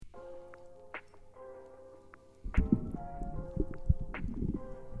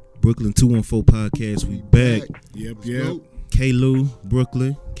Brooklyn 214 podcast. We back. Yep. K-Lou,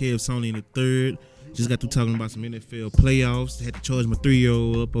 Brooklyn, Kev Sony in the third. Just got through talking about some NFL playoffs. Had to charge my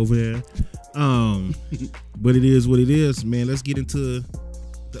 3-year-old up over there. But it is what it is, man. Let's get into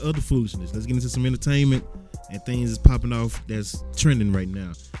the other foolishness. Let's get into some entertainment and things that's popping off that's trending right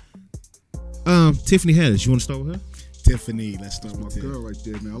now. Tiffany Haddish, you want to start with her? Tiffany, let's start with my girl right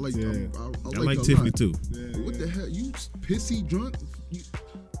there, man. I like I like Tiffany too. Yeah, what the hell? You pissy drunk?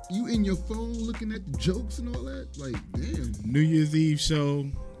 You in your phone looking at the jokes and all that? Like, damn. New Year's Eve show.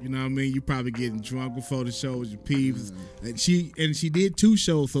 You know what I mean? You probably getting drunk before the show with your peeps. And she did 2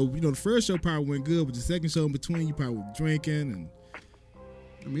 shows. So, the first show probably went good, but the second show in between, you probably were drinking. And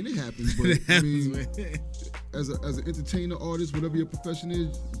I mean, it happens, but as an entertainer, artist, whatever your profession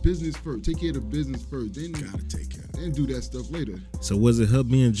is, business first. Take care of the business first. Then gotta take care. Then do that stuff later. So was it her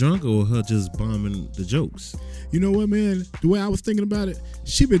being drunk or her just bombing the jokes? You know what, man? The way I was thinking about it,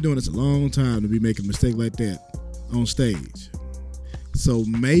 she been doing this a long time to be making a mistake like that on stage. So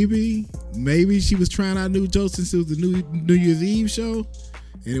maybe she was trying out new jokes since it was the New Year's Eve show,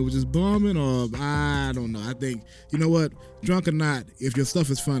 and it was just bombing, or I don't know. I think, you know what, drunk or not, if your stuff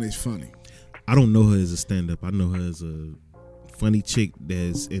is funny, it's funny. I don't know her as a stand-up. I know her as a funny chick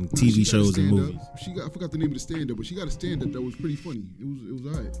that's in TV shows and movies. I forgot the name of the stand-up, but she got a stand-up that was pretty funny. It was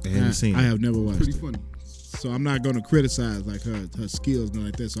all right. I haven't seen it. I have never watched it. Pretty funny. So I'm not going to criticize like her skills and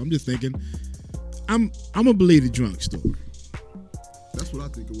like that. So I'm just thinking, I'm gonna believe the drunk story. That's what I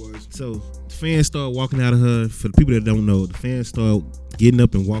think it was. So the fans start walking out of her. For the people that don't know, the fans start getting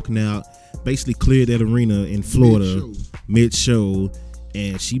up and walking out. Basically cleared that arena in Florida mid-show,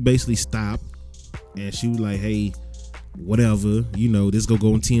 and she basically stopped, and she was like, "Hey, whatever, this go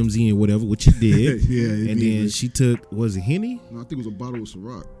on TMZ and whatever," which she did. Yeah, and then she took, was it Henny? No, I think it was a bottle of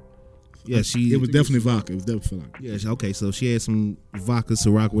Ciroc. Yeah, it was definitely vodka. It was definitely vodka. Yeah, okay, so she had some vodka,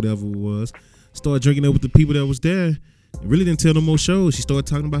 Ciroc, whatever it was. Started drinking it with the people that was there. Really didn't tell no more shows. She started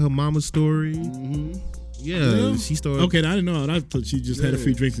talking about her mama's story. Mm-hmm. Yeah, she started. Okay, I didn't know. I thought she just had a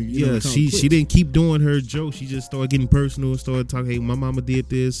few drinks. And, she didn't keep doing her joke. She just started getting personal and started talking. Hey, my mama did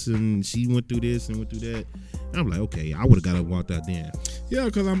this and she went through this and went through that. And I'm like, okay, I would have got up and walked out then. Yeah,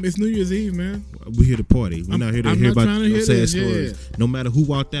 because it's New Year's Eve, man. We're here to party. We're not here to hear about no sad stories. Yeah. No matter who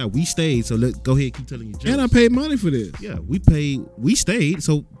walked out, we stayed. So go ahead, keep telling your jokes. And I paid money for this. Yeah, we stayed.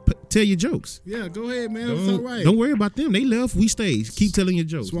 So tell your jokes. Yeah, go ahead, man. It's all right. Don't worry about them. They left. We stayed. Keep telling your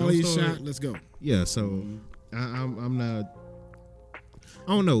jokes. Swallow your shot. Let's go. Yeah. So I'm not.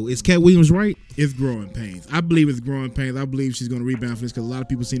 I don't know. Is Cat Williams right? It's growing pains. I believe it's growing pains. I believe she's going to rebound for this because a lot of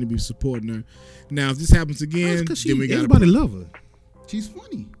people seem to be supporting her. Now, if this happens again, then we got everybody love her. She's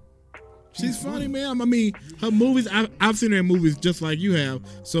funny. She's funny, man. I mean, her movies. I've seen her in movies just like you have.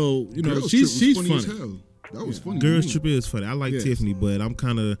 So she's funny. As hell. That was funny. Girls Trip is funny. I like Tiffany, but I'm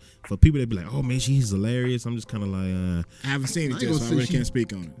kind of, for people that be like, oh man, she's hilarious. I'm just kind of like, I haven't seen it yet, so I really can't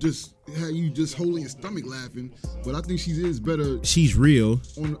speak on it. Just had you just holding your stomach laughing, but I think she is better. She's real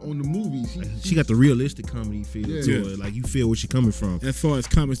on the movies. She got the realistic comedy feel to her. Like you feel where she's coming from. As far as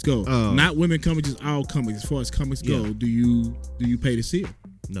comics go, not women comics, just all comics. As far as comics go, do you pay to see it?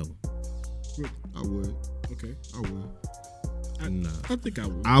 No. I would. Okay. I would. Nah. I think I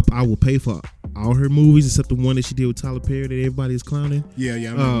would. I will pay for all her movies except the one that she did with Tyler Perry that everybody is clowning. Yeah.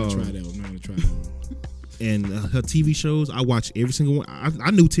 I'm not gonna try that one. And her TV shows, I watch every single one. I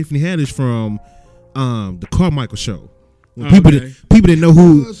knew Tiffany Haddish from the Carmichael Show. When people didn't know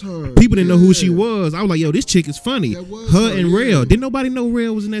who she was. I was like, yo, this chick is funny. Her and Rail. Didn't nobody know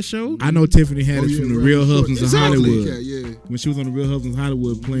Rail was in that show? I know Tiffany Haddish from the Real Husbands of Hollywood. Yeah. When she was on the Real Husbands of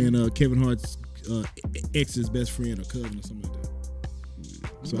Hollywood playing Kevin Hart's ex's best friend or cousin or something like that.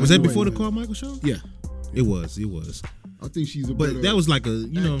 So was that before the Carmichael Show? Yeah. It was. I think she's But that was like a,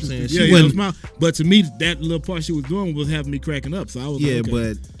 you know what I'm saying? Yeah, but to me, that little part she was doing was having me cracking up. So I was like, okay.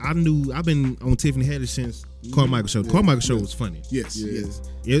 But I've been on Tiffany Haddish since Carmichael Show. Carmichael Show was funny. Yes.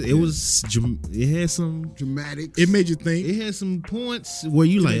 It had some dramatics. It made you think. It had some points where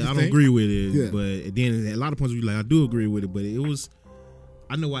you like, I don't agree with it. Yeah. But then a lot of points where you like, I do agree with it. But it was,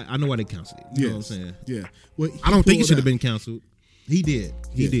 I know why they canceled it. You know what I'm saying? Yeah. Well, I don't think it should have been canceled. He did.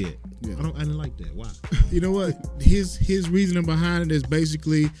 Yeah. I didn't like that. Why? You know what? His reasoning behind it is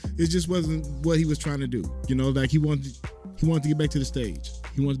basically it just wasn't what he was trying to do. Like he wanted to get back to the stage.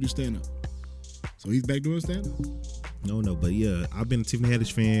 He wanted to do stand up. So he's back doing stand up. No, but yeah, I've been a Tiffany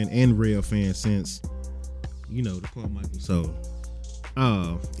Haddish fan and Rail fan since the Carmichael. So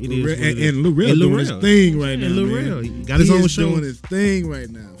it is. And Lil Rel doing his thing right now. And Lil Rel got his own show. Doing his thing right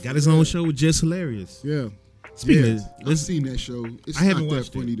now. Got his own show with Just Hilarious. Yeah. Speaking of, I've seen that show. It's I haven't not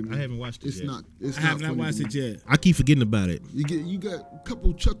watched that funny to it. me. I haven't watched it It's yet. not. It's I have not not funny watched to it me. yet. I keep forgetting about it. You got a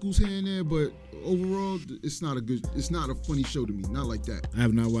couple chuckles here and there, but overall, it's not a funny show to me. Not like that. I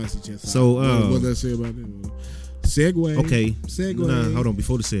have not watched it yet. So, what did I say about it? Segue. Okay. Segue. Nah, hold on.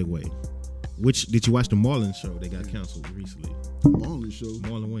 Before the segue, did you watch the Marlon show? They got canceled recently. Marlon show.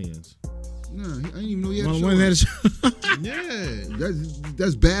 Marlon Wayans. Nah, I didn't even know he had a One show. one had a show. Yeah.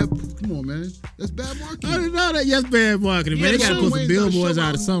 That's bad. Come on, man. That's bad marketing. I didn't know that. Yes, bad marketing, man. Yeah, They gotta Marlon put some Wayans got a billboards show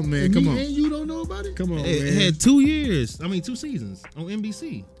out or something, man. Come on. And you don't know about it? Come on, It man. had 2 years. 2 seasons on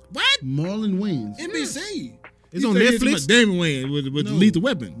NBC. What? Marlon Wayans. NBC. It's You on said it's Netflix. about Damon Wayans with No, Lethal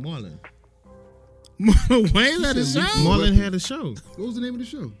Weapon. Marlon. Marlon Wayans had a said show. Marlon had a show. What was the name of the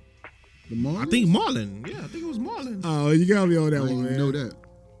show? The Marlon. I think Marlon. Yeah, I think it was Marlon. Oh, you gotta be on I that didn't one, man. even know that.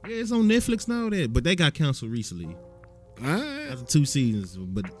 Yeah, it's on Netflix now. But they got canceled recently All right. after 2 seasons.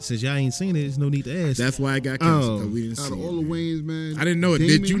 But since y'all ain't seen it, there's no need to ask. That's why I got canceled. Oh. 'Cause we didn't Out see of it. all the Wayans, man, I didn't know it. Did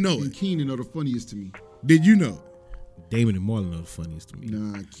Damon you know and it? Keenan are the funniest to me. Did you know? Damon and Marlon are the funniest to me.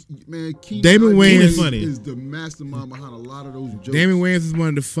 Nah, man, Keenan Damon Wayans- funny. is the mastermind behind a lot of those jokes. Damon Wayans is one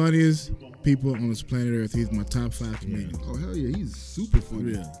of the funniest people on this planet Earth. He's my top 5 comedians. Oh hell yeah, he's super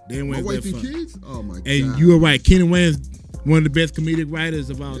funny. Yeah. Damon My Wayans wife that and funny. kids. Oh my god. And you were right. Kenan Wayans, one of the best comedic writers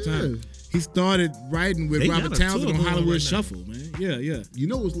of all time. Yeah. He started writing with They got Robert a Townsend tour on going Hollywood right now. Shuffle, man. Yeah, yeah. You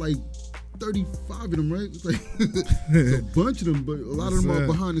know, it's like 35 of them, right? It's like it's a bunch of them, but a lot of them are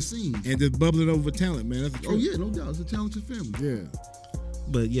behind the scenes. And just bubbling over talent, man. That's the Oh truth. yeah, no doubt. It's a talented family. Yeah.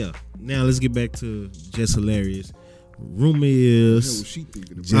 But yeah, now let's get back to Just Hilarious. Rumor What the hell is was she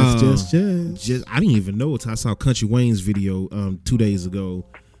thinking about? Just. I didn't even know until I saw Country Wayne's video 2 days ago.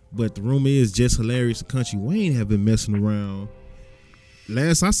 But the rumor is Just Hilarious and Country Wayne have been messing around.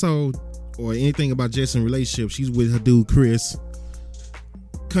 Last I saw, or anything about Jess in relationship, she's with her dude Chris.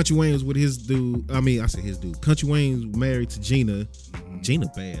 Country Wayne was with his dude. I said his dude. Country Wayne's married to Gina. Gina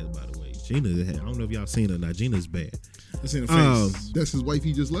bad, by the way. Gina, I don't know if y'all seen her or not. Gina's bad. I seen the face. That's his wife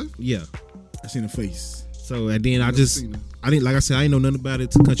he just left? Yeah. I seen the face. So and then Never seen her. I didn't, like I said, I didn't know nothing about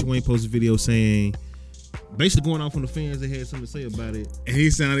it. Country Wayne posted a video saying, basically going off on the fans that had something to say about it. And he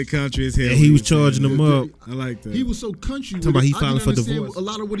sounded country as hell. And when he was saying charging that. them up. I like that. He was so country. Talking about he I filing didn't for understand divorce. a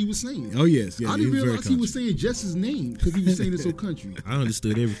lot of what he was saying. Oh yes, yeah. I he didn't was very realize he was country. saying Jess's name because he was saying it so country. I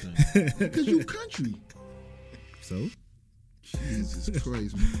understood everything. Because you country. So Jesus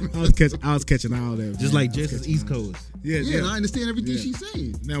Christ. I was catching all that. just man. like I was Jess is catching East all that. Coast. Yeah, Yeah, and I understand everything Yeah. she's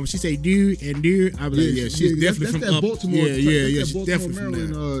saying. Now when she say do and do, I be like, yeah, she's definitely that's from that up. Baltimore. Yeah, yeah, that's yeah. that She's Baltimore, definitely from there.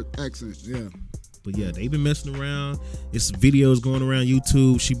 Maryland accent. Yeah. But yeah, they've been messing around. It's videos going around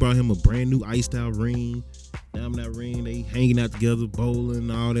YouTube. She brought him a brand new iced out ring. Down that ring, they hanging out together,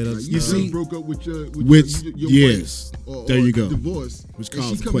 bowling, all that other You stuff. just broke up with your yes, wife, or there you go. Divorce. Which And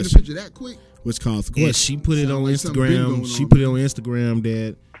calls she the come in the question. picture that quick. Which calls the And question. she put it Sound on like something been Instagram. going She on, put it man. on Instagram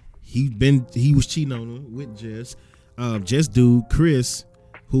that he was cheating on her with Jess. Jess dude Chris,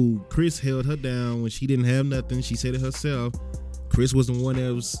 who Chris held her down when she didn't have nothing. She said it herself. Chris was the one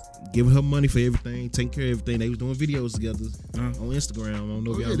that was giving her money for everything, taking care of everything. They was doing videos together on Instagram. I don't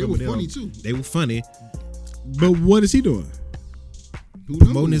know if Oh, y'all yeah, they remember were them. funny, too. They were funny. But what is he doing? Who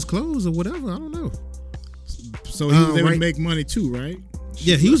Promoting his knows? clothes or whatever. I don't know. So he was able right. to make money too, right?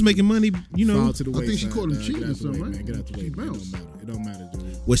 Yeah, he was making money, you know. Fall to the I think she wayside, caught him dog. cheating Get or out the way, something, man. right? Get out the way, She man. It don't bounced. matter. It don't matter,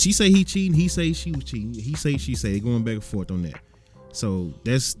 dude. Well, she say he cheating. He say she was cheating. He say she say. They going back and forth on that. So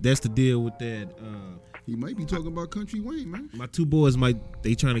that's the deal with that. He might be talking about Country Wayne, man. My two boys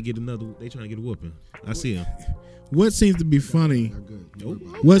they trying to get a whooping. I see him. What seems to be funny? Not good.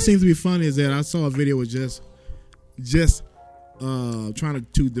 Nope. What seems to be funny is that I saw a video with just trying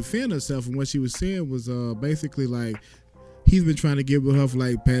to defend herself, and what she was saying was basically like he's been trying to get with her for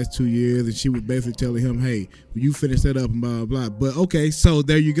like past 2 years, and she was basically telling him, "Hey, you finish that up and blah blah blah." But okay, so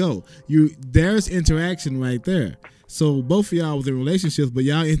there you go. There's interaction right there. So both of y'all was in relationships, but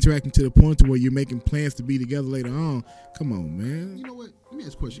y'all interacting to the point to where you're making plans to be together later on. Come on, man. You know what? Let me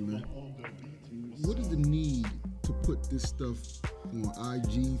ask a question, man. What is the need to put this stuff on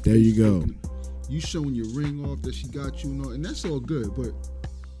IG? There you go. You showing your ring off that she got you and all, and that's all good, but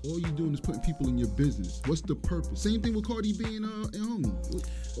all you doing is putting people in your business. What's the purpose? Same thing with Cardi B and Homie.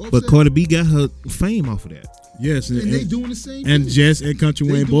 But Offset, Cardi B got her fame off of that. Yes, and they doing the same and thing. Jess and Country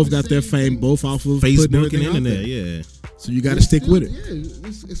They Wayne doing both the got their same fame thing. both off of putting Facebook everything and out internet, there. yeah. So you got to It's stick still- with it.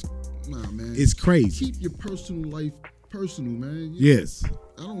 Yeah, it's nah, man. It's crazy. Keep your personal life personal, man. Yes.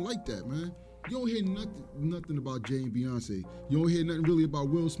 I don't like that, man. You don't hear nothing about Jay and Beyonce. You don't hear nothing really about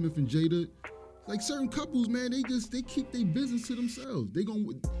Will Smith and Jada. Like certain couples, man, they keep their business to themselves. They're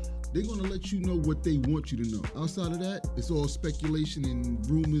gonna let you know what they want you to know. Outside of that, it's all speculation and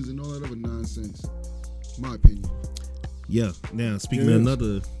rumors and all that other nonsense. My opinion. Yeah. Now speaking Yes.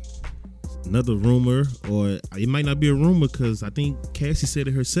 of another rumor, or it might not be a rumor because I think Cassie said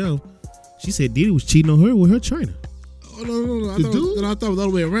it herself. She said Diddy was cheating on her with her trainer. Oh no! I The thought, dude? I thought it was the other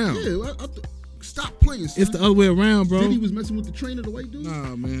way around. Yeah, stop playing. Son. It's the other way around, bro. Diddy was messing with the trainer, the white dude.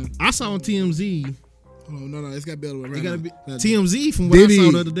 Nah, man. I saw on TMZ. Oh no, it's got to be the other way around. It gotta be Now, TMZ from what Diddy- I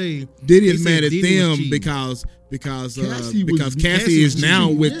saw the other day. Diddy They is said mad at Diddy was them cheating. because Cassie was Cassie is now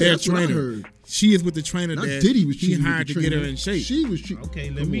cheating. with Yeah, their that's what I trainer. heard. She is with the trainer Not that Diddy was he cheating. hired with to the get her trainer. in shape. She was cheating. Okay,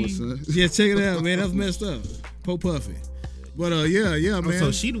 let Come me- on, son. Yeah, check it out, man. That's messed up. Po Puffy. But yeah, Oh, man.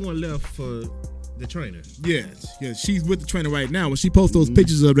 so she the one left for the trainer. Yes, she's with the trainer right now. When she posts those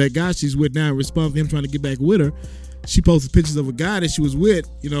pictures of that guy she's with now in response to him trying to get back with her, she posted pictures of a guy that she was with,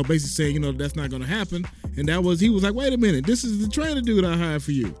 basically saying, that's not going to happen. And he was like, wait a minute, this is the trainer dude I hired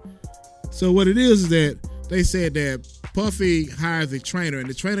for you. So what it is that they said that Puffy hires a trainer, and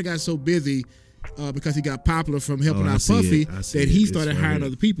the trainer got so busy because he got popular from helping I out see Puffy it. I see that it. he It's started right hiring here.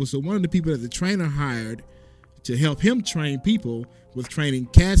 other people. So one of the people that the trainer hired to help him train people was training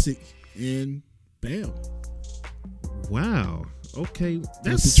Cassie and Bam. Wow. Okay,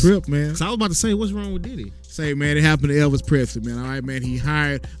 That's the trip, man. So I was about to say, what's wrong with Diddy? Say, man, it happened to Elvis Presley, man. All right, man. He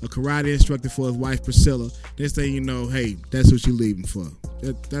hired a karate instructor for his wife Priscilla. Next thing you know, hey, that's what you leaving for.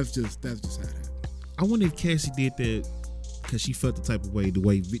 That's just how it happened. I wonder if Cassie did that because she felt the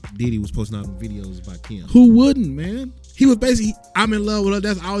way Diddy was posting out videos about Kim. Who wouldn't, man? He was basically, I'm in love with her.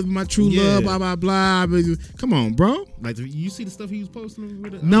 That's always been my true love. Blah blah blah. Come on, bro. Like, you see the stuff he was posting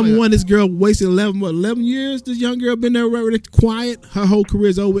with it? Number one, this girl wasted 11 years. This young girl been there right quiet. Her whole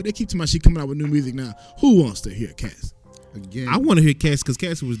career's over. They keep talking about she coming out with new music now. Who wants to hear Cassie? Again, I want to hear Cassie because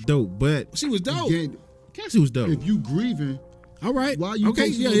Cassie was dope, but She was dope. again, Cassie was dope. if you grieving, All right. Why you okay?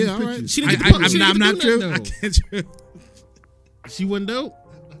 posting Yeah, all these yeah. All right. pictures? She didn't get to post- she didn't I'm get to not do true. nothing, I though. can't. She wasn't dope.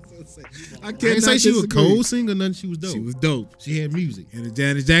 I I can't didn't say she was a disagree. cold singer, nothing. She was dope. She was dope. She had music. In a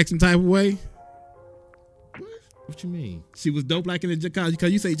Janet Jackson type of way. What you mean? She was dope like in the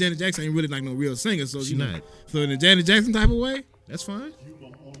because you say Janet Jackson ain't really like no real singer, so She you know. not. So in the Janet Jackson type of way. That's fine.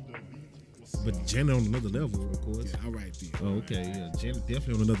 But Janet on another level, of course. Yeah, all right then. Oh, okay. Yeah, Janet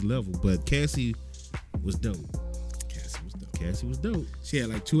definitely on another level. But Cassie was dope. Cassie was dope. Cassie was dope. She had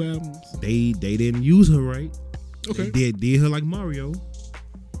like 2 albums. They didn't use her right. Okay. They did her like Mario,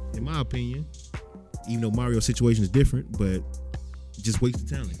 in my opinion. Even though Mario's situation is different, but just wasted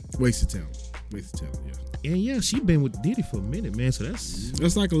talent. Wasted talent. Yeah. And yeah, she been with Diddy for a minute, man. So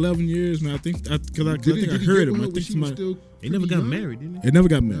That's like 11 years, man. I think I think I Did he heard get him. with I her when think she was somebody. still they never pretty got young? married, didn't they? It never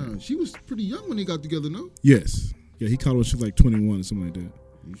got married. Nah, she was pretty young when they got together, no? Yes. Yeah, he called her when she was like 21 or something like that.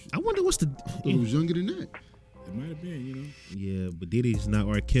 I wonder what's the. I thought it was younger than that. It might have been, Yeah, but Diddy's not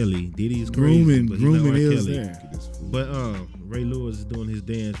R. Kelly. Diddy is crazy, Grooming but he's not R. is Kelly. there. But Ray Lewis is doing his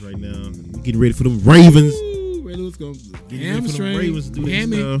dance right now. We getting ready for them Ravens. Ooh, Ray Lewis going Getting ready for them Ravens to do their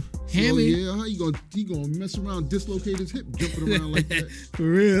hammy, stuff. hammy. Yeah, how he gonna mess around, dislocate his hip, jumping around like that? For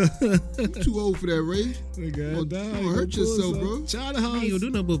real. You too old for that, Ray. You Don't hurt yourself, bro. Child He ain't gonna do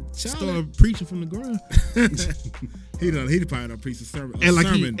nothing but Charlie. start preaching from the ground. He probably done preached a sermon. And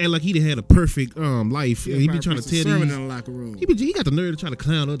like he done had a perfect life. He be trying to tell sermon these. in the locker room. He got the nerve to try to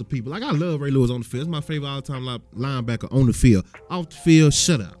clown other people. Like I love Ray Lewis on the field. It's my favorite all-time linebacker on the field. Off the field,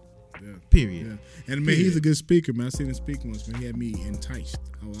 shut up. Yeah. Period. Yeah. And man, he's a good speaker, man. I seen him speak once, man. He had me enticed.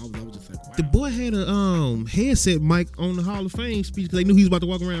 I was just like, wow. The boy had a headset mic on the Hall of Fame speech because they knew he was about to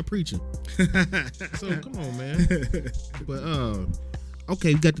walk around preaching. So come on, man. But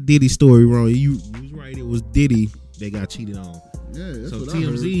okay, we got the Diddy story wrong. You was right. It was Diddy that got cheated on. Yeah, that's So what I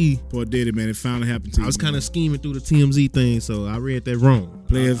heard. TMZ, Boy, Diddy, man, it finally happened to I was man. kind of scheming through the TMZ thing, so I read that wrong.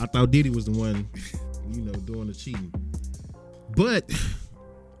 Players- I thought Diddy was the one, doing the cheating. But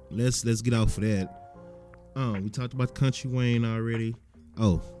let's get off of that. We talked about Country Wayne already.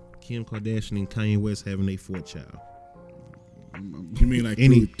 Oh, Kim Kardashian and Kanye West having their 4th child. You mean like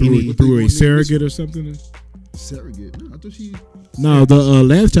Any- through any- a surrogate or something? Surrogate? No, I thought she. No, the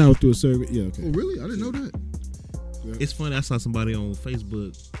last child was through a surrogate. Yeah, okay. Oh, really? I didn't know that. It's funny. I saw somebody on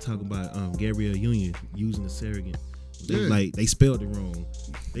Facebook talking about Gabrielle Union using a surrogate. They was Yeah. like they spelled it wrong.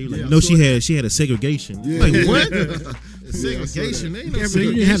 They were like, Yeah, I no, saw she had a segregation. Yeah. Like what? Yeah, I saw Segregation? that. Ain't no Gabrielle segregation.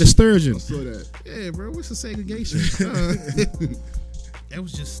 Union had a sturgeon. I saw that. Yeah, bro, what's a segregation? That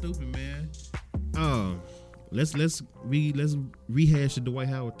was just stupid, man. Let's rehash the Dwight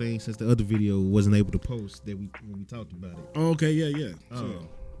Howard thing since the other video wasn't able to post when we talked about it. Oh, okay, yeah.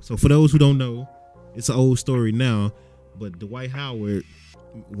 So for those who don't know, it's an old story now, but Dwight Howard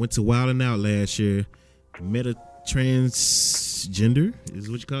went to Wild 'N Out last year, met a transgender is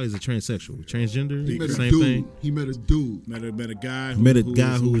what you call it. He's a transsexual, transgender. He met a Same dude. thing. He met a dude. Met a guy. Met a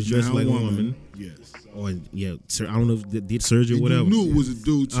guy who was dressed now like a woman. Yes. Or yeah, sir, I don't know if they did surgery or And whatever. you knew it was a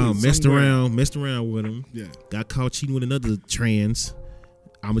dude too. Messed somewhere. around with him. Yeah. Got caught cheating with another trans.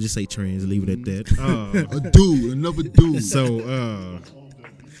 I'm gonna just say trans, leave it at that. A dude, another dude. So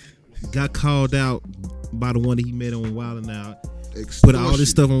got called out by the one that he met on Wild 'N Out. Put all this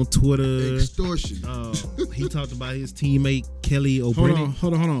stuff on Twitter. Extortion. He talked about his teammate Kelly Hold O'Brien.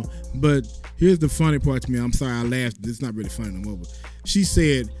 on. But here's the funny part to me. I'm sorry I laughed. It's not really funny no more. But she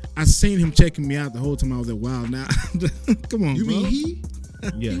said, I seen him checking me out the whole time I was at Wild Now. Come on, You bro. mean he?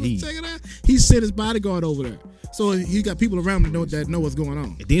 Yeah, He was checking out. He sent his bodyguard over there. So he got people around him that know what's going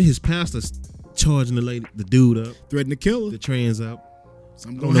on. And then his pastor's charging the dude up, Threatened to kill her. the trans up.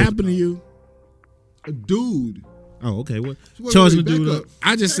 Something gonna happen to you. A dude. Oh, okay. What? Wait, Charging wait, the dude back up.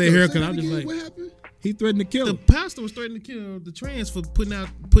 I just Back say her up. because Say I'm that just again. like, What happened? he threatened to kill The her. pastor was threatening to kill the trans for putting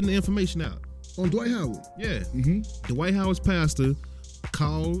the information out. On Dwight Howard. Yeah. Mm-hmm. The White House pastor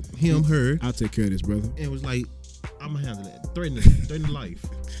called him her I'll take care of this, brother. and was like, "I'm gonna handle that. Threatening life."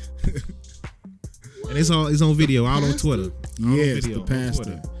 And it's on video, all on Twitter. All on Yes, video, the on pastor.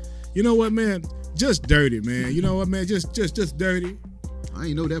 Twitter. You know what, man? Just dirty, man. You know what, man? Just dirty. I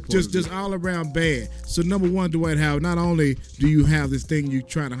ain't know that part. Just all around bad. So number one, Dwight Howard, not only do you have this thing you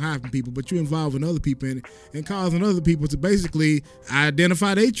trying to hide from people, but you're involving other people in it and causing other people to basically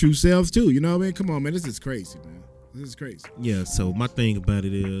identify their true selves too. You know what I mean? Come on, man. This is crazy, man. This is crazy. Yeah. So my thing about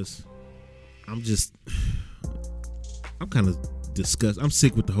it is, I'm kind of disgusted. I'm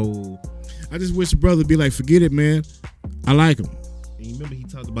sick with the whole. I just wish the brother would be like, forget it, man. I like him. And you remember he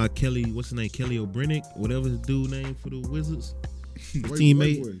talked about Kelly, what's his name, Kelly O'Brien, whatever his dude name for the Wizards, his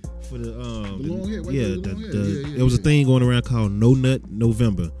teammate white boy. for the long hair, white yeah, boy with the long hair. Yeah, there was a yeah. thing going around called No Nut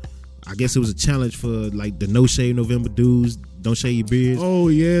November. I guess it was a challenge for like the No Shave November dudes. Don't shave your beards. Oh,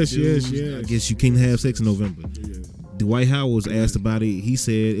 yes. I guess you can't have sex in November. Dwight Howard was asked about it. He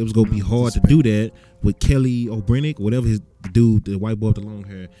said it was gonna be hard to do that with Kelly O'Brien, whatever the dude, the white boy with the long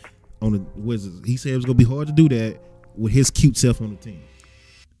hair on the Wizards. He said it was gonna be hard to do that with his cute self on the team.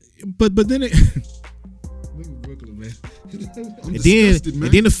 But then it Brooklyn, man. I'm And disgusted,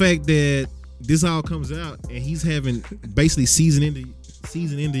 man. then the fact that this all comes out and he's having basically season ending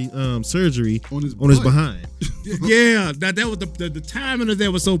surgery On his butt. behind. Yeah, that was the timing of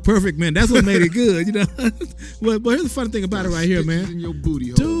that was so perfect, man. That's what made it good, you know. But here's the funny thing about it right here, Stitches man. in your booty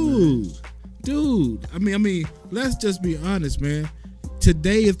hole, man. Dude. I mean, let's just be honest, man.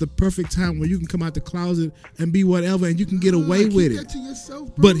 Today is the perfect time where you can come out the closet and be whatever, and you can get away Keep with that it. to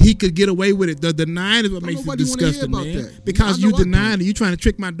yourself, bro. But he could get away with it. The denying is what Don't makes it nobody wanna hear disgusting, about man. that. Because I know you I denying don't. it. You trying to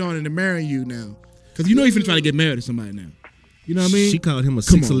trick my daughter into marrying you now. Because you know you're finna try to get married to somebody now. You know what I mean? She called him a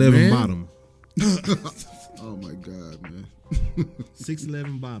Come on, 6'11" man. bottom. Oh my God, man.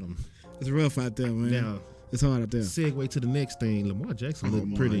 6'11" bottom. It's rough out there, man. Now, It's hard out there. segue to the next thing. Lamar Jackson Oh looked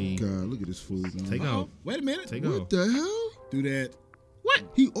my pretty. God, look at this fool, man. Take off. Wait a minute. Take What off. the hell? Do that. What?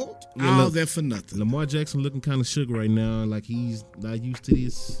 He old? Yeah, All look, that for nothing. Lamar Jackson looking kind of shook right now. Like he's not used to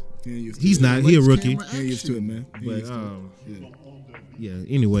this. He ain't used to He's it. not. He a Lights, rookie. camera, He ain't used to it, man. He ain't But used to it.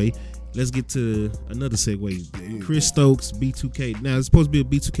 yeah. Anyway, let's get to another segue. Yeah. Chris Stokes, B2K. Now it's supposed to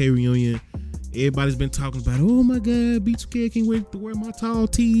be a B2K reunion. Everybody's been talking about, oh my God, B2K can't wait to wear my tall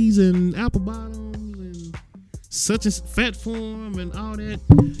tees and apple bottoms and such a fat form and all that.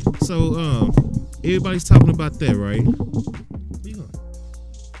 So everybody's talking about that, right? Where you going?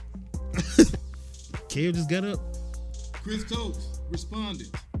 Kev just got up. Chris Stokes responded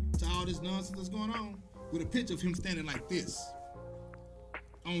to all this nonsense that's going on with a picture of him standing like this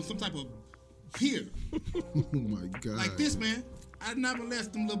on some type of pier, Oh my God. like this, man. I did not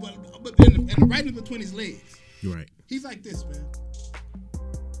molest him, but and right in between his legs, You're right. he's like this, man.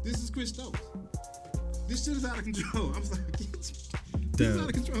 This is Chris Stokes. This shit is out of control. I'm sorry, it's out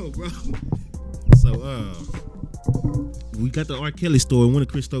of control, bro. So we got the R. Kelly story, one of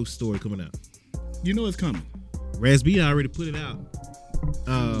Chris Stokes' story coming out. You know it's coming. Raz B already put it out.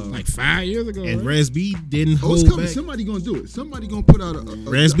 Like 5 years ago, And right? Raz B didn't Oh, it's hold coming. back. Somebody gonna do it. Somebody gonna put out a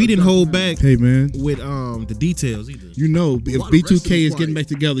Raz B didn't hold back Hey, man. with the details either. You know, if Why the rest of B2K them is quiet? getting back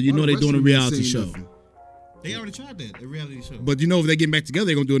together, you Why know the they're rest doing a of them ain't reality saying show. nothing? They already tried that, a reality show. But you know, if they get back together,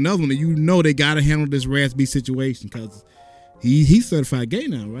 they're gonna do another one. And you know they gotta handle this Raspy situation because he's certified gay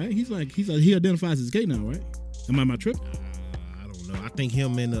now, right? He identifies as gay now, right? Am I my trip? I don't know. I think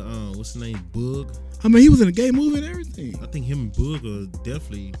him and what's his name, Boog. I mean, he was in a gay movie and everything. I think him and Boog are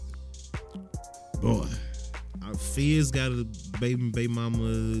definitely. Boy, Fizz got a baby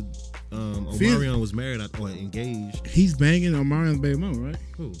mama. Omarion was married or engaged. he's banging on Marion's baby mama, right?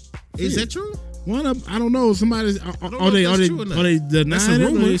 Who? Fizz. Is that true? One of I don't know. Somebody don't know are they if that's true or not. are they That's a denying it? Or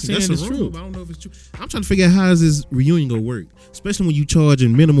rumor. they saying That's a it's rumor, true? but I don't know if it's true. I'm trying to figure out how is this reunion gonna work, especially when you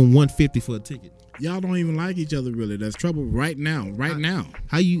charging minimum $150 for a ticket. Y'all don't even like each other really. That's trouble right now. Right now.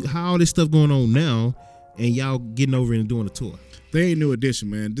 How all this stuff going on now, and y'all getting over and doing a tour? They ain't New Edition,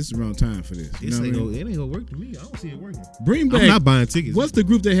 man. This is the wrong time for this. You It know ain't what I mean? gonna work to me. I don't see it working. Bring back. I'm not buying tickets. What's the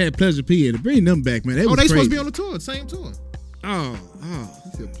group that had Pleasure P in it? Bring them back, man. They was they supposed to be crazy. on the tour, same tour. Oh.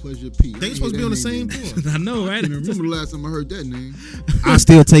 He said Pleasure P. They supposed to be on the same tour. I know, right? I don't remember the last time I heard that name. I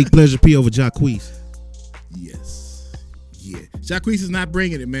still take Pleasure P over Jacquees. Yes. Yeah. Jacquees is not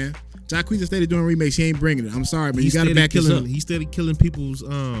bringing it, man. Jacquees is steady doing remakes. He ain't bringing it. I'm sorry, man. You got to back this up. He's steady killing people's.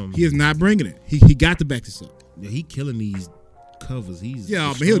 He is not bringing it. He got to back this up. Yeah, he killing these covers. He's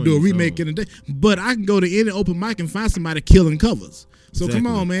Yeah, but he'll do a remake in a day. But I can go to any open mic and find somebody killing covers. So Exactly. come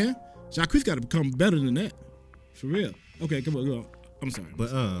on, man. Jacquees got to become better than that. For real. Okay, come on, go on. I'm sorry. But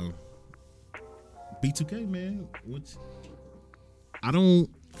B2K, man, which I don't.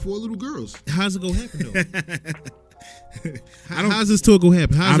 4 little girls. How's it gonna happen though? How's this tour gonna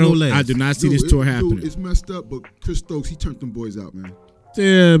happen? How's it gonna last? I do not see this tour happening. It's messed up, but Chris Stokes, he turned them boys out, man.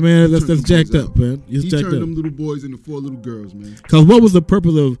 Yeah, man, that's Turned them jacked boys up, out. man. It's He jacked turned up. them little boys into 4 little girls, man. Because what was the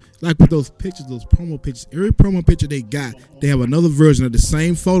purpose of, like with those pictures, those promo pictures, every promo picture they got, they have another version of the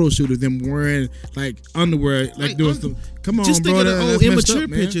same photo shoot of them wearing like underwear, like doing some. Come on, Just bro. think of the that's old messed immature up,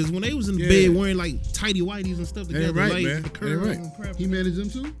 man. pictures when they was in the Yeah. bed wearing like tighty whities and stuff together. right, like, man. the Ain't curls right. and crap. He managed them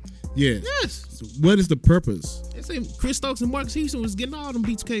too? Yeah. Yes. So what is the purpose? They say Chris Stokes and Marcus Houston was getting all them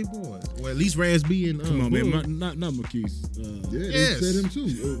B2K boys. Or at least Raz B and Come on, Bull. man. Not Marquise. Yeah, Yes. they said him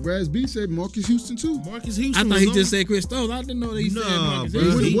too. Raz B said Marcus Houston too. Marcus I Houston. thought he was just on- said Chris Stokes. I didn't know that he said Nah, Marcus bro.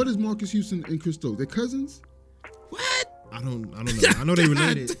 Houston. What is Marcus Houston and Chris Stokes? They're cousins? What? I don't know. I know they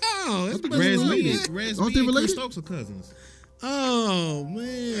related. Oh, that's think Raz Raz B, related. Raz Aren't B they and Chris related? Stokes are cousins. Oh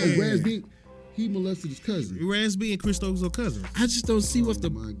man. Oh, Raz B, he molested his cousin. Raz B and Chris Stokes are cousins. I just don't see what's Oh the.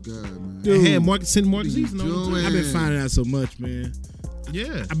 my God, man. Dude. They had Marcus Houston on the doing? tour. I've been finding out so much, man.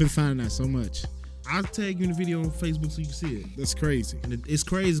 Yeah. I've been finding out so much. I'll tag you in the video on Facebook so you can see it. That's crazy. And it's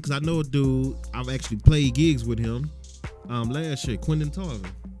crazy because I know a dude. I've actually played gigs with him last year, Quentin Tarvin.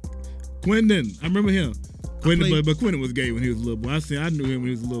 Quentin, I remember him. Quentin, played- but Quentin was gay when he was a little boy. I knew him when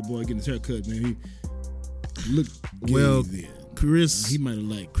he was a little boy getting his hair cut, man. He looked gay Well, then. Chris He might have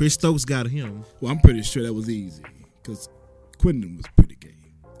liked. Chris Stokes got him. Well, I'm pretty sure that was easy because Quentin was pretty gay.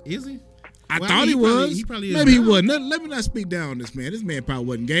 Is he? I Well, thought I mean, he was. he probably is Maybe he now. wasn't. Let me not speak down on this man. This man probably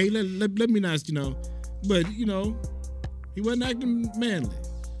wasn't gay. Let me not, but he wasn't acting manly.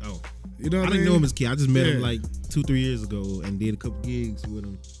 Oh, You know what I didn't know him as a kid. I just met him Yeah. like 2-3 years ago and did a couple gigs with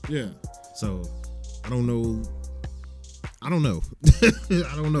him. Yeah. So I don't know. I don't know.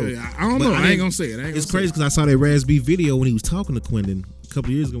 I don't know. Yeah, I don't But know. I ain't didn't- gonna say it. It's crazy because I saw that Raz B video when he was talking to Quentin a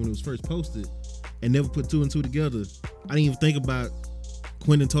couple years ago when it was first posted, and never put 2 and 2 together. I didn't even think about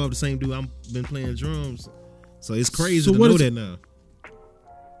Quentin Tarv, the same dude I've been playing drums. So it's crazy So to what know is- that now.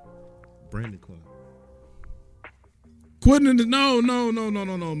 Brandon Clark. Quentin, no,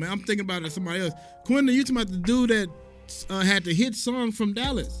 man. I'm thinking about it. Somebody else. Quentin, you talking about the dude that had the hit song from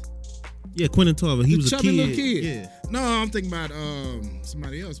Dallas? Yeah, Quentin Tarver. He The was a chubby kid. little kid. Yeah. No, I'm thinking about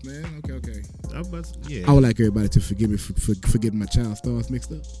somebody else, man. Okay. I was about to- yeah. I would like everybody to forgive me for getting my child stars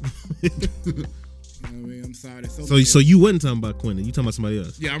mixed up. You know what I mean? I'm sorry. So you wasn't talking about Quentin. You talking about somebody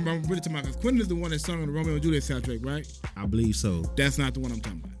else? Yeah, I'm really talking about because Quentin is the one that sung on the Romeo and Juliet soundtrack, right? I believe so. That's not the one I'm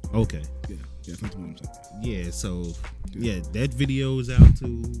talking about. Okay. Yeah, that's not the one I'm talking about. Yeah. So yeah, that video is out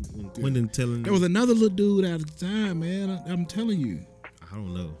too. When Quentin telling. There was another little dude out at the time, man. I'm telling you. I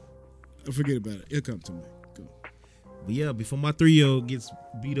don't know. Forget about it. It'll come to me. Go. But yeah, before my 3-year-old gets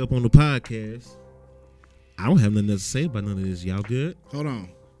beat up on the podcast, I don't have nothing else to say about none of this. Y'all good? Hold on.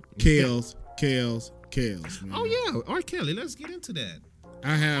 Kales, man. Oh yeah, R. Kelly. Let's get into that.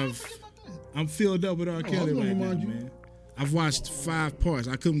 I'm filled up with R. Kelly I was gonna right now, remind you. man. I've watched 5 parts.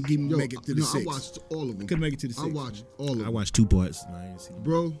 I couldn't even make it to the 6. I watched all of them. Couldn't make it to the 6. I watched all of them. I watched 2 parts. No, I didn't see them.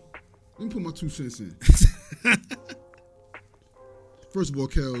 Bro, let me put my 2 cents in. First of all,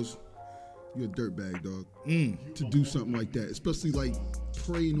 Kels, you're a dirtbag, dog. To do something like that, especially like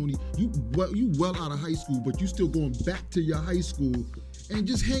preying on you well out of high school, but you still going back to your high school and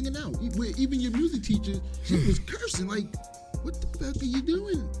just hanging out. Even your music teacher, she was cursing. Like, what the fuck are you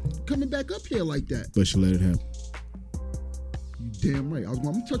doing? Coming back up here like that? But she let it happen. You damn right. I'm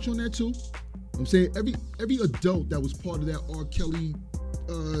gonna touch on that too. I'm saying every adult that was part of that R. Kelly,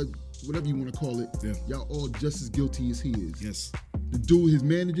 whatever you want to call it, Yeah. y'all all just as guilty as he is. Yes. The dude, his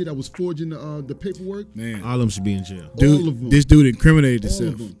manager that was forging the paperwork, Man. All of them should be in jail. all of them. This dude incriminated all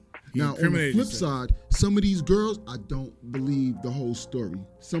himself. of them. Now, on the incriminated flip himself. side, some of these girls, I don't believe the whole story.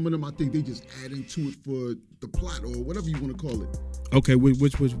 Some of them, I think they just add into it for the plot or whatever you want to call it. Okay,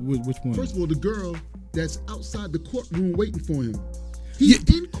 which one? First of all, the girl that's outside the courtroom waiting for him. He's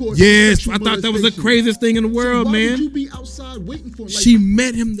in court. Yes, for I thought that was the molestation. craziest thing in the So world, why man. would you be outside waiting for him? Like, She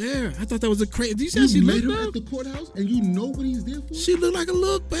met him there. I thought that was a crazy. Did you see how she you met looked him up? at the courthouse and you know what he's there for? She looked like a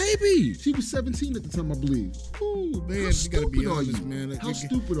little baby. She was 17 at the time, I believe. Ooh, man, How you gotta be stupid are honest, you? man. Like, How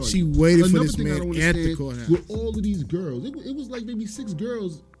stupid are she you? waited for Another this thing I man don't at the understand, courthouse. with all of these girls, it was like maybe 6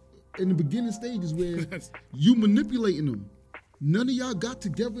 girls in the beginning stages where you manipulating them. None of y'all got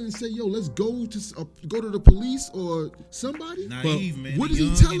together and say, "Yo, let's go to the police or somebody." Naive, man. What is he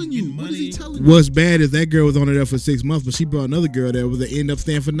Young, telling you? getting What is he money. telling you? What's bad is that girl was only there for 6 months, but she brought another girl there that ended up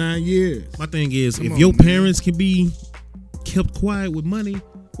staying for 9 years. My thing is, Come if on, your man. parents can be kept quiet with money,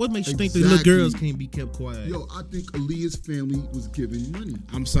 what makes you think the little Exactly. girls can't be kept quiet? Yo, I think Aaliyah's family was giving money.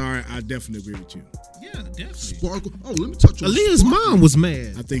 I'm sorry, I definitely agree with you. yeah, definitely. Sparkle. Oh, let me touch on Aaliyah's Sparkle. mom was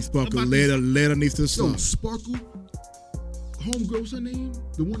mad. I think Sparkle About led her needs to Yo, slump. Sparkle. Homegirl, what's her name?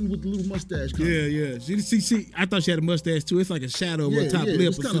 The one with the little mustache. kinda. Yeah. She. I thought she had a mustache too. It's like a shadow over her top lip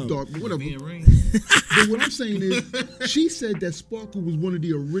it's or kind of something. dark, but whatever. Being ring. But what I'm saying is, she said that Sparkle was one of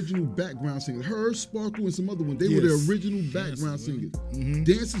the original background singers. Her, Sparkle, and some other one. They were the Yes. original background singers.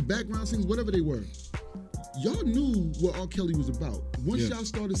 Dancers, background singers, whatever they were. Y'all knew what R. Kelly was about. Once Yeah. y'all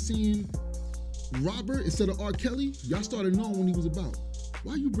started seeing Robert instead of R. Kelly, y'all started knowing what he was about.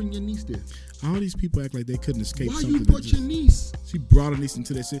 Why you bring your niece there? All these people act like they couldn't escape Why something. you brought your niece? She brought her niece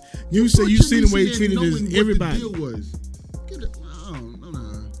into that shit. You say you seen the way he treated everybody. What the deal was. Get it?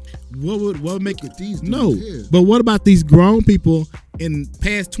 No. What would make Look at these dudes no? here. But what about these grown people in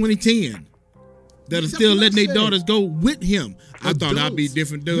past 2010 that are That's still what I letting their said. daughters go with him? I thought I'd be Adults.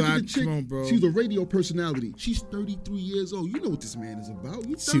 different, dude. Look at the chick. Come on, bro. She's a radio personality. She's 33 years old. You know what this man is about.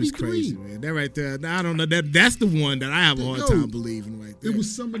 He's 33. She was crazy, man. That right there. I don't know. That's the one that I have a hard Yo, time believing right there. It was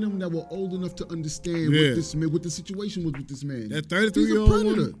some of them that were old enough to understand Yeah. what this man, what the situation was with this man. That He's a 33-year-old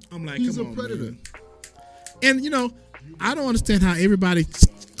predator. one, I'm like, he's come a on, predator. man. And you know, I don't understand how everybody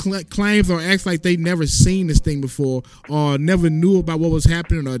claims or acts like they never seen this thing before or never knew about what was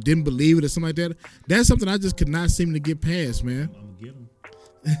happening or didn't believe it or something like that. That's something I just could not seem to get past, man. I'm gonna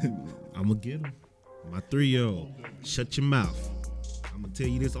get him. I'm gonna get him. My 3-year-old. Shut your mouth. I'm gonna tell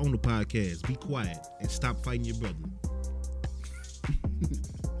you this on the podcast. Be quiet and stop fighting your brother.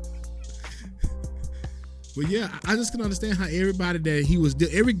 But yeah, I just can understand how everybody that he was,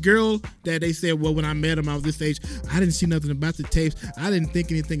 every girl that they said, well, when I met him, I was this age. I didn't see nothing about the tapes. I didn't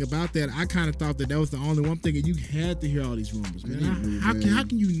think anything about that. I kind of thought that was the only one thing. And you had to hear all these rumors, man. They knew, How man.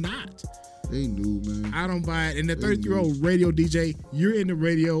 can you not? They knew, man. I don't buy it. And the They 30-year-old radio DJ, you're in the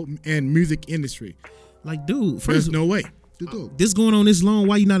radio and music industry. Like, dude, There's first no way. The dog. this going on this long,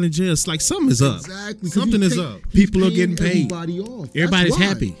 why you not in jail? It's like something is up. Exactly. 'cause Something he's is pay- up. he's People are paying getting paid. Everybody off. That's Everybody's why.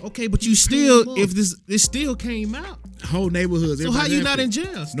 happy. Okay, but you He's still, paying them if this still came out, Whole neighborhoods. so how everybody's you not happy. in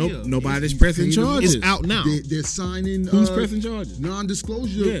jail? Still? Nope. Nobody's He's pressing paying them off. charges. It's out now. They're signing Who's pressing charges?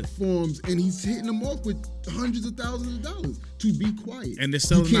 non-disclosure Yeah. forms, and he's hitting them off with hundreds of thousands of dollars to be quiet. And they're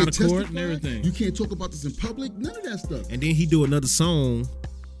selling You can't out of court and testify. everything. You can't talk about this in public. None of that stuff. And then he do another song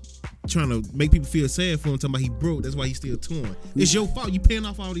trying to make people feel sad for him, talking about he broke. That's why he's still touring. It's your fault. You paying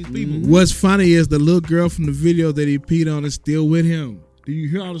off all these people. What's funny is the little girl from the video that he peed on is still with him. Do you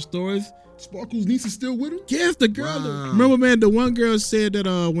hear all the stories? Sparkle's niece is still with him. Yes, the girl. Wow. Remember, man, the one girl said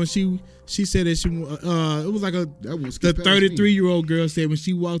that when she said that she it was like That one the skipped past me. 33-year-old girl said when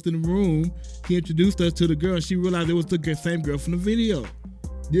she walked in the room, he introduced us to the girl. She realized it was the same girl from the video.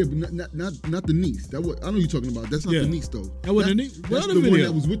 Yeah, but not the niece. That was, I know you're talking about. That's not Yeah. the niece though. That wasn't the niece? What That's other the one video?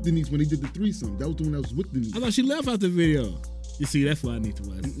 that was with the niece when they did the threesome. That was the one that was with the niece. I thought she left out the video. You see, that's why I need to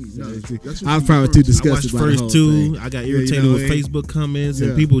watch. no, See, that's what I was she probably referred too to. I disgusted watched by the first whole two. thing. I got Yeah, you irritated know, with ain't- Facebook comments Yeah.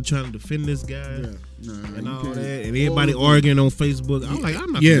 and people trying to defend this guy Nah, and you all can't. that, and everybody All of arguing on Facebook. I'm like,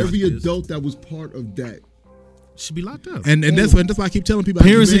 I'm not. Yeah. gonna watch Every this. adult that was part of that. should be locked up. And that's why I keep telling people,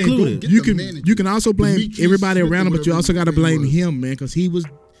 Parents man, included. Get You the can manager. you can also blame Demetrius everybody Smith or around him, but you whatever also his got to name blame was. him, man, because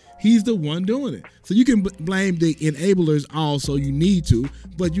he's the one doing it. So you can blame the enablers also. You need to,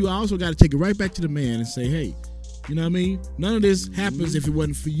 but you also got to take it right back to the man and say, hey, you know what I mean? None of this happens if it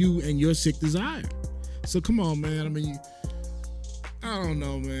wasn't for you and your sick desire. So come on, man. I mean, I don't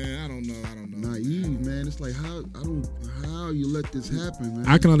know, man. I don't know. Naive, man. It's like how you let this happen, man.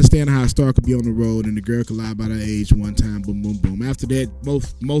 I can understand how a star could be on the road and the girl could lie about her age one time, boom, boom, boom. After that,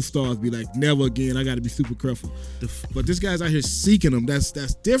 most stars be like, never again. I got to be super careful. But this guy's out here seeking them. That's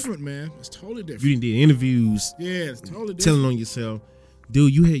different, man. It's totally different. You did interviews Yeah, it's totally different. telling on yourself,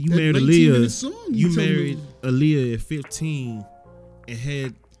 dude. You That married 19-minute song, Aaliyah. You you telling married them. Aaliyah at 15 and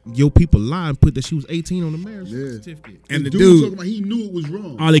had your people lie and put that she was 18 on the marriage Yeah. certificate. And the dude dude, talking about he knew it was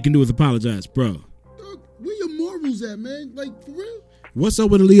wrong. all they can do is apologize, bro. Dog, where your morals at, man? Like, for real? What's up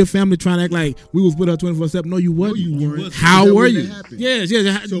with the Leah family trying to act like we was with her 24/7? No, you No, wasn't. you weren't. wasn't. How That were wouldn't you? have happened. Yes.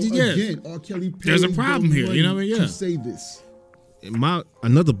 So yes. again, R. Kelly paid There's a problem them here, you know what I mean? money Yeah. to say this. And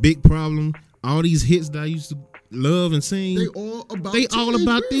another big problem, all these hits that I used to love and sing, They all about they all teenage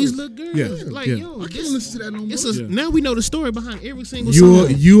about girls. these little girls. Yeah, Like, yeah. yo, I can't this, listen to that no more. it's a, Yeah. now we know the story behind every single You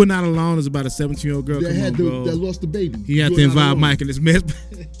song. you are not alone is about a 17-year-old girl. that Come on, had bro. that lost the baby. He had You're to not involve alone. Mike in this mess.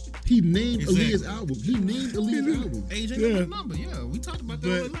 He named Exactly. Aaliyah's album. He named Aaliyah's album. Age ain't Yeah. no number. Yeah, we talked about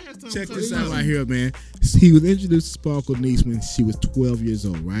that But last time. check we this talked out about right it. here, man. He was introduced to Sparkle niece when she was 12 years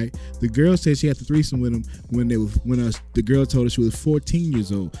old, right? The girl said she had the threesome with him when the girl told her she was 14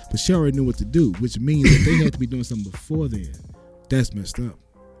 years old, but she already knew what to do, which means that they had to be doing something before then. That's messed up.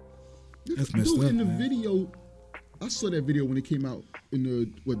 That's messed Dude, up, in the man. video, I saw that video when it came out in the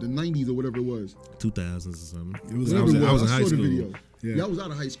 90s or whatever it was. 2000s or something. It was- Whatever I was in I high saw the school. video. Yeah. Yeah, I was out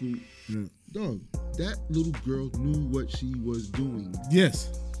of high school. Yeah. Dog, that little girl knew what she was doing. Yes.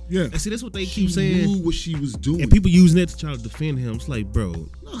 Yeah. And see, that's what they She keep saying. knew what she was doing. And people using that to try to defend him. It's like, bro,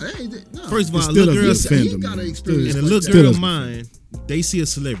 no, that ain't no. first of all, It a still little doesn't girl, offend he them, got man. an experience in a like little that. girl doesn't mind, they see a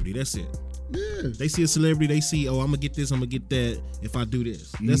celebrity. That's it. Yeah. They see a celebrity. They see, oh, I'm gonna get this. I'm gonna get that. If I do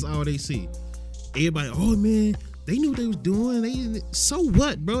this, that's all they see. Everybody, oh man, they knew what they was doing. So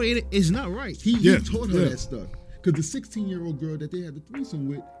what, bro? It's not right. He Yeah, taught her yeah. that stuff. Because the 16-year-old girl that they had the threesome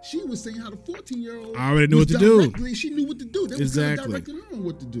with, she was saying how the 14-year-old I already knew what to do. She knew what to do. They Exactly. was kind of directing her on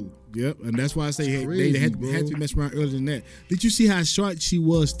what to do. Yep, and that's why I say they crazy, had bro. to mess around earlier than that. Did you see how short she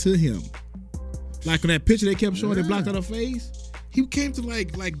was to him? Like on that picture they kept showing, they Yeah. blocked out her face. He came to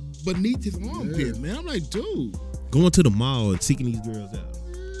like beneath his armpit, Yeah. man. I'm like, dude, Going to the mall and seeking these girls out.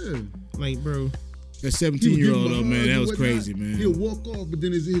 Yeah. Like, bro, that He would give 17-year-old him a though, hug man, and that was whatnot. crazy, man. He'll walk off, but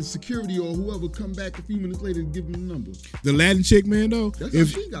then his security or whoever come back a few minutes later and give him the number. The Latin chick, man, though. That's how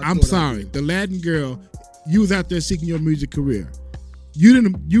she got I'm caught out sorry, there. the Latin girl, you was out there seeking your music career. You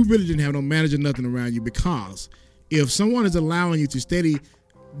really didn't have no manager, nothing around you, because if someone is allowing you to steady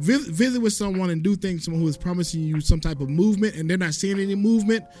visit with someone and do things, someone who is promising you some type of movement, and they're not seeing any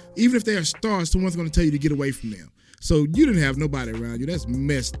movement, even if they are stars, someone's going to tell you to get away from them. So you didn't have nobody around you. That's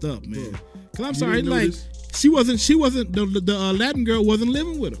messed up, man. Cause I'm You sorry, didn't like notice? she wasn't the Latin girl wasn't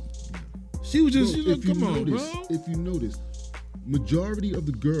living with him. She was just, Bro, come on, bro. If you notice, majority of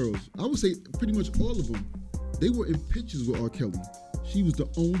the girls, I would say pretty much all of them, they were in pictures with R. Kelly. She was the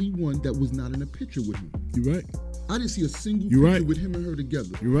only one that was not in a picture with him. You right? I didn't see a single You're picture right. with him and her together.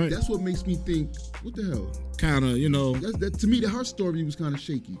 You're right. That's what makes me think, what the hell? Kind of, That to me, that her story was kind of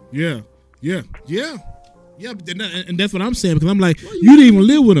shaky. Yeah. But and that's what I'm saying, because I'm like, you didn't even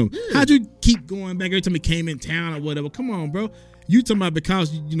live with him. Yeah. How'd you keep going back every time he came in town or whatever? Come on, bro. You talking about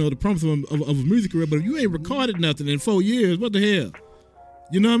because the promise of a music career, but if you ain't recorded nothing in 4 years, what the hell?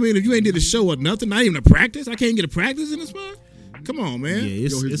 You know what I mean? If you ain't did a show or nothing, not even a practice, I can't get a practice in this spot. Come on, man. yeah,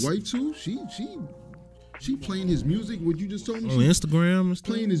 Yo, his it's wife too. She playing his music. What you just told me. on She Instagram and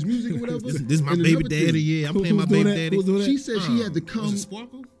stuff. playing his music or whatever. This is my And baby another daddy. thing, Yeah, I'm Who- playing my who's doing baby that? daddy. Who's doing that? She said she had to come. Was it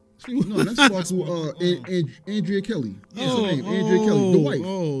Sparkle? No, that's Sparkle. Andrea Kelly. That's her name. Andrea Kelly, the wife.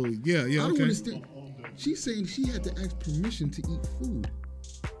 Oh, yeah, I don't okay. understand. She's saying she had to ask permission to eat food.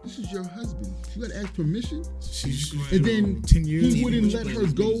 This is your husband. You got to ask permission. She's And then 10 years. he wouldn't let her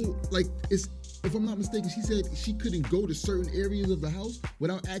go. Like, if I'm not mistaken, she said she couldn't go to certain areas of the house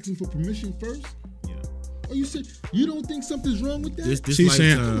without asking for permission first. Yeah. Oh, you said you don't think something's wrong with that? This She's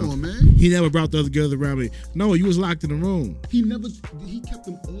saying- Come lifetime. on, man. He never brought the other girls around me. No, you was locked in the room. He kept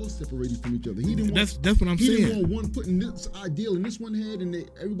them all separated from each other. He didn't want. That's what I'm He saying. didn't want one putting this ideal in this one head and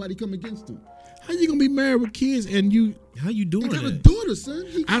everybody come against him. How you gonna be married with kids and you? How you He doing got a that? daughter, son.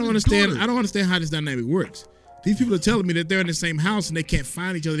 He got I don't a understand. daughter. I don't understand how this dynamic works. These people are telling me that they're in the same house and they can't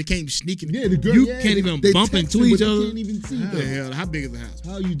find each other. They can't sneak in. Yeah, the girl. You yeah, can't even they bump texting, into but each they other. Can't even see What the them. hell? How big is the house?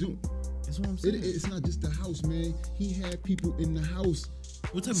 How you doing? That's what I'm saying. It's not just the house, man. He had people in the house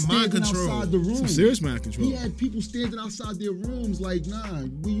What type of mind standing control? outside the room. Some serious mind control. He had people standing outside their rooms like, nah,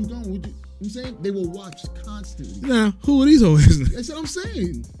 where you going? I'm saying they were watched constantly. Now, who are these hoes? That's what I'm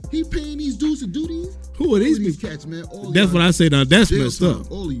saying. He paying these dudes to do these. Who are these All of people? cats, man. All That's y'all. what I say. Now that's Jail messed time.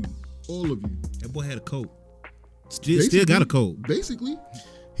 up. All of you. All of you. That boy had a coat. Still got a coat. Basically.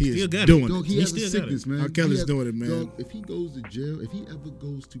 He is Still got it. doing Dog, it. he He has a still got sickness, it. man. R. Kelly's He has- doing it, man. Dog, if he goes to jail, if he ever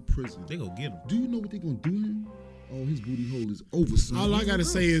goes to prison, They gonna get him. do you know what they're gonna do to him? Oh, his booty hole is over, son. All I gotta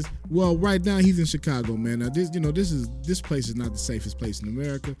say is, well, right now he's in Chicago, man. Now this place is not the safest place in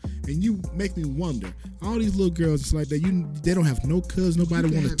America, and you make me wonder. All these little girls, it's like that. They don't have no cuz. Nobody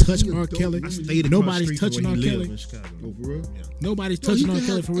want to touch R. Kelly. Nobody's touching R. Kelly. In Chicago. Oh, for real? Yeah. Nobody's touching R.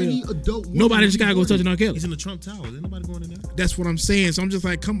 Kelly for real. Nobody Nobody in Chicago is touching R. Kelly. He's in the Trump Tower. Ain't nobody going in there. That's what I'm saying. So I'm just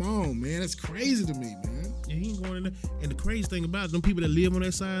like, come on, man. That's crazy to me, man. Yeah, he ain't going in there. And the crazy thing about it, them people that live on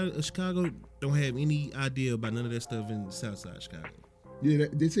that side of Chicago don't have any idea about none of that stuff in the south side of Chicago. Yeah,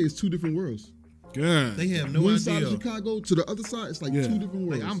 they say it's two different worlds. God. They have no One idea. side of Chicago to the other side, it's like two different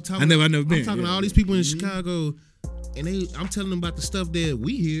worlds. Like, I'm talking. I never been. I'm talking to all these people in Chicago, and I'm telling them about the stuff that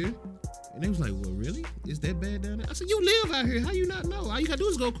we hear, and they was like, "Well, really? Is that bad down there?" I said, "You live out here. How you not know? All you gotta do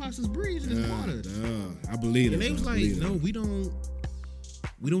is go across this bridge and it's water." I believe it. And they was like, "No, we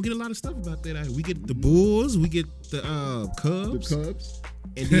don't get a lot of stuff about that out here. We get the Bulls, we get the Cubs, The Cubs.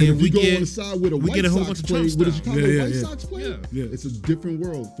 and then we go get on the side where the we White get a whole Sox bunch of play, Trump where the stuff. Chicago Yeah, White yeah. Sox play. Yeah. It's a different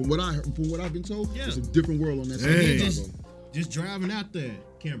world. From what I've been told, Yeah. it's a different world on that side Hey. of just, Chicago. just driving out there,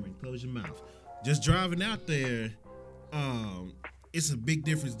 Cameron, close your mouth. Just driving out there, it's a big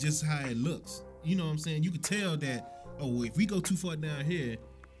difference just how it looks. You know what I'm saying? You could tell that, oh, if we go too far down here,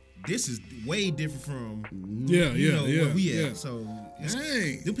 this is way different from Yeah, where we at. yeah. So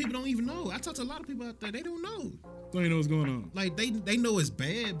Dang. them people don't even know. I talk to a lot of people out there, they don't know. Don't even know what's going on. Like they know it's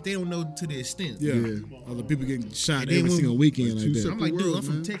bad, but they don't know to the extent. Yeah. Yeah. Other people getting shot And then every when- single weekend Like like two that. separate I'm like, dude, I'm worlds,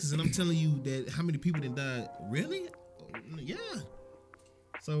 from man. Texas, and I'm telling you that how many people done died. Really? Yeah.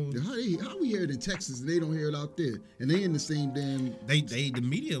 So How we hear it in Texas and they don't hear it out there, and they in the same damn they the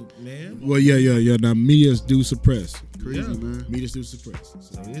media, man. Well, yeah. Now medias do suppress. crazy, Yeah. man. Medias do suppress.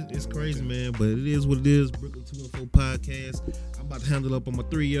 So it's crazy, man. But it is what it is. Brooklyn 214 podcast. I'm about to handle up on my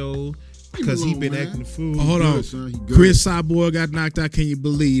 3-year-old because he alone, been man. acting the fool. Oh, hold on. Good, son. He good. Chris Cyborg got knocked out. Can you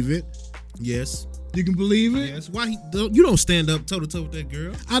believe it? Yes. You can believe it? Yes. Why you don't stand up toe to toe with that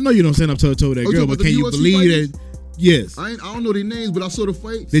girl? I know you don't stand up toe to toe with that Oh, girl, you but talking can about you the UFC believe fighters? that? Yes. I don't know their names, but I saw the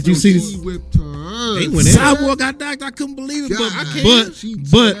fight. Did you see this? He whipped her. They went in. Cyborg got knocked. I couldn't believe it, God, but she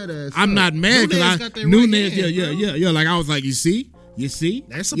but tore that ass I'm up. not mad Nunez because got that right Nunez, hand, yeah. Like I was like, you see, That's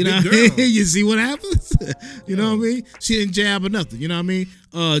a you big know, girl. you see what happens. You know what I mean? She didn't jab or nothing. You know what I mean?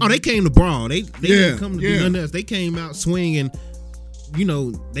 Oh, they came to brawl. They Yeah, didn't come to yeah. do nothing else. They came out swinging. You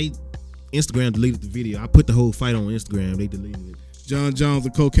know, they Instagram deleted the video. I put the whole fight on Instagram. They deleted it. John Jones, the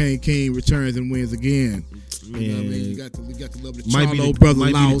cocaine king, returns and wins again. You know what I Man. mean? You got to love the Might be Charlo the, brother might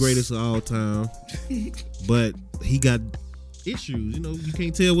be the Laos. greatest of all time. But he got issues. You know, you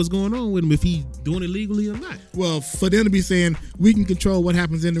can't tell what's going on with him if he's doing it legally or not. Well, for them to be saying we can control what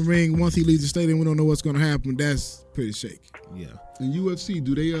happens in the ring once he leaves the stadium, we don't know what's going to happen. That's pretty shaky. Yeah. In UFC,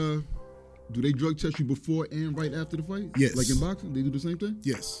 do they drug test you before and right after the fight? Yes. Like in boxing, they do the same thing.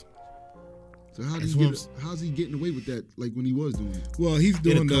 Yes. So That's what how's he getting away with that? Like when he was doing it? Well, he's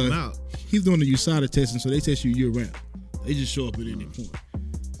It'll doing come out. he's doing the USADA testing, so they test you year round. They just show up at any point.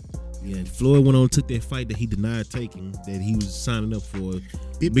 Yeah, and Floyd went on and took that fight that he denied taking, that he was signing up for.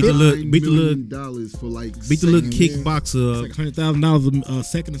 Beat Beat the $9 little million for like beat the little saying, kickboxer. It's like $100,000 a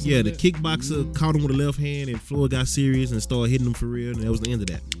second or something. Yeah, the like that. kickboxer caught him with the left hand, and Floyd got serious and started hitting him for real, and that was the end of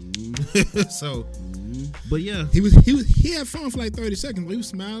that. So, but yeah, He had fun for like 30 seconds. He was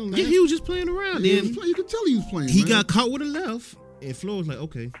smiling. yeah, Laughing. he was just playing around. Yeah, Then you could tell he was playing. he man. got caught with a left, and Floyd was like,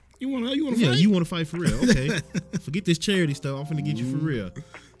 "Okay, You want to yeah, fight? you want to fight for real? Okay, forget this charity stuff. I'm finna get you for real."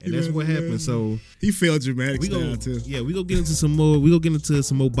 And that's what happened. So He failed dramatic we go, style too. yeah, we go get into some more. We go get into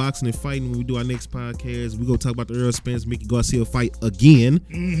some more boxing and fighting when we do our next podcast. We go talk about the Earl Spence Mickey Garcia fight again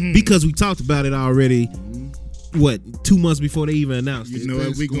because we talked about it already. What 2 months before they even announced it? You know what?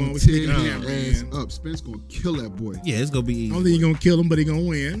 Spence We gonna going with tear Mickey his Hammer, ass man. up. Spence gonna kill that boy. Yeah, it's gonna be I easy. don't think he's gonna kill him, but he gonna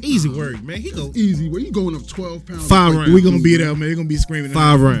win. Easy work, man. He go Easy. Where you going up 12 pounds? 5 rounds. We gonna beat up, man. They're gonna be screaming.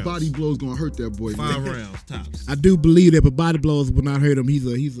 5 rounds. Body blows gonna hurt that boy. 5 man. rounds tops. I do believe that, but body blows will not hurt him. He's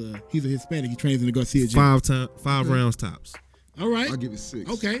a Hispanic. He trains in the Garcia gym. 5 rounds tops. All right. I'll give it 6.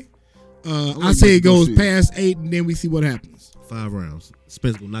 Okay. like I say it Mickey goes Garcia. past 8, and then we see what happens. 5 rounds.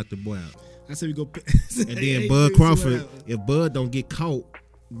 Spence gonna knock the boy out. I say we go. And then Bud Crawford, if Bud don't get caught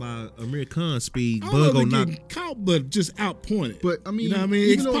by Amir Khan's speed, I Bud don't gonna know if knock. he getting caught, but just outpointed. But I mean, you know what I mean?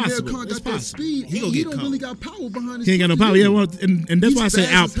 even It's though possible. Amir Khan It's got that possible. speed, He gonna he get don't caught. really got power behind his. He ain't got no punches power. Yeah, either. well, and that's He's why I say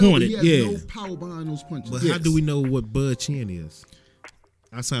fast as hell, but outpointed. He has Yeah. no power behind those punches. But Yes. how do we know what Bud chin is?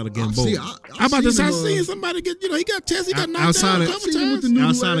 Outside of I Gamboa. see. I'm about to start him, seeing somebody get, he got tested, he got knocked Outside down of- a I've couple seen him with times. the noodle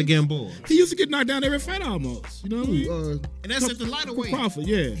Outside of legs. Gamboa. He used to get knocked down every fight almost. You know what I mean? And that's at the lighter weight. Crawford,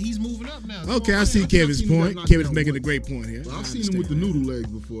 yeah. He's moving up now. Okay, I I see think Kevin's I've seen him point. knocked Kevin's down making a once. great point here. But I I've seen him with the understand noodle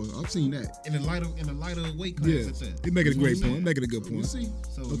legs before. I've seen that. In the lighter weight class. Yeah, At that. he's making a You know great what I'm point. Making a good We'll point. see.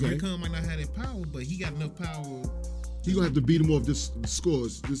 So Okay. McCown might not have that power, but he got enough power. He's gonna have to beat him off just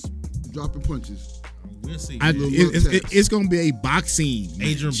scores, just dropping punches. We'll see. It's gonna be a boxing.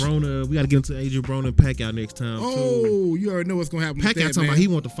 Adrian match. Broner, we got to get into Adrian Broner and Pacquiao next time. too. Oh, you already know what's gonna happen. Pacquiao with that, talking man. about he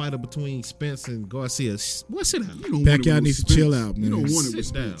want the fighter between Spence and Garcia. What's it? You don't want it Pacquiao with needs to Spence. chill out, man. You don't want it Sit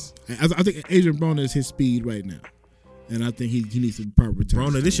with down. Spence. I think Adrian Broner is his speed right now, and I think he needs some proper return.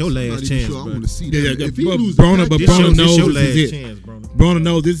 Broner, this your I'm last not even chance, sure I bro. want to see Yeah, that. yeah, If he but loses Broner- but Pacquiao, Broner knows This your this is last it. chance, Broner. Broner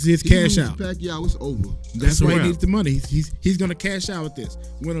knows this is his if he cash loses out. Pacquiao, it's over. That's a why he wrap. needs the money. He's gonna cash out with this,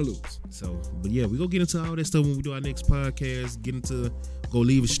 win or lose. So, but yeah, we gonna get into all that stuff when we do our next podcast. Get into go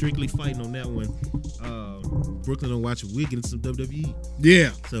leave it strictly fighting on that one. Brooklyn don't watch it. We'll get into some WWE.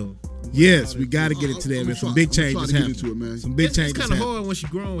 Yeah. So Yes, we got to get into that, I'm man. Some try- big I'm trying changes to get happening. into it, man. Some big it's changes kind of happening. hard once you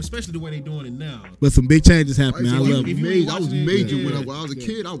grown, especially the way they doing it now. But some big changes happening. I Like, love if it. you I ain't was watching it, major yeah. when I was a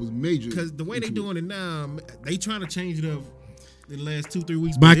kid. I was major. Because the way they into doing it now, they trying to change it up in the last 2-3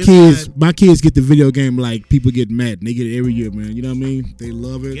 weeks. My but it's kids get the video game like people get mad. And they get it every year, man. You know what I mean? They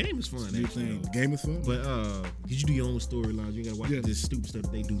love not, it. the game is fun. New Actually, thing. though. The game is fun. But did you do your own storylines? You gotta watch Yeah. this stupid stuff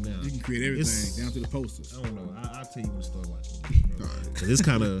that they do now. You can create everything down to the posters. I don't know. I'll tell you when to start watching. Because it's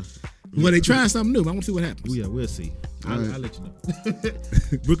kind of. Well, they trying something new. I want to see what happens. Yeah, we'll see. I'll Right. let you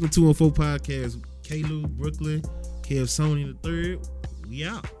know. Brooklyn 214 podcast. K-Lou, Brooklyn, Kev Sony the third. We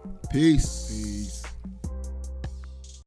out. Peace. Peace.